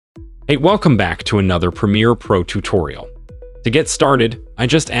Hey, welcome back to another Premiere Pro tutorial. To get started, I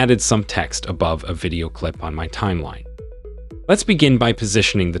just added some text above a video clip on my timeline. Let's begin by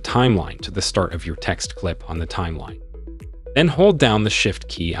positioning the timeline to the start of your text clip on the timeline. Then hold down the Shift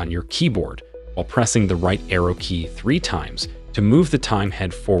key on your keyboard while pressing the right arrow key 3 times to move the time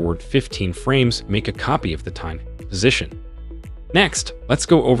head forward 15 frames. Make a copy of the time position. Next, let's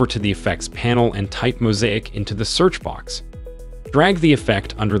go over to the Effects panel and type Mosaic into the search box. Drag the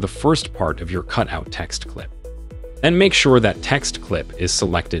effect under the first part of your cutout text clip. Then make sure that text clip is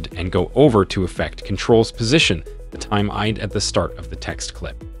selected and go over to Effect Controls Position the time at the start of the text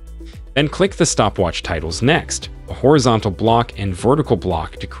clip. Then click the stopwatch titles next, a horizontal block and vertical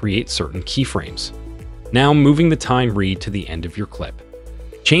block to create certain keyframes. Now moving the time read to the end of your clip.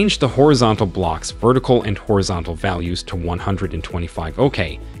 Change the horizontal block's vertical and horizontal values to 125.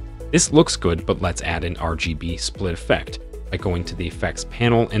 Okay, this looks good, but let's add an RGB split effect by going to the Effects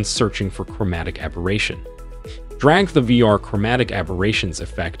panel and searching for Chromatic Aberration. Drag the VR Chromatic Aberrations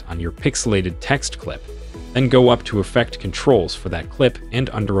effect on your pixelated text clip, then go up to Effect Controls for that clip and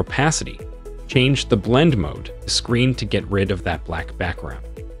under Opacity, change the Blend mode to Screen to get rid of that black background.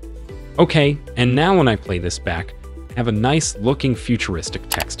 Okay, and now when I play this back, I have a nice looking futuristic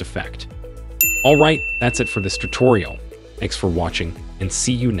text effect. Alright, that's it for this tutorial. Thanks for watching, and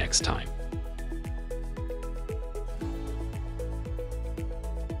see you next time.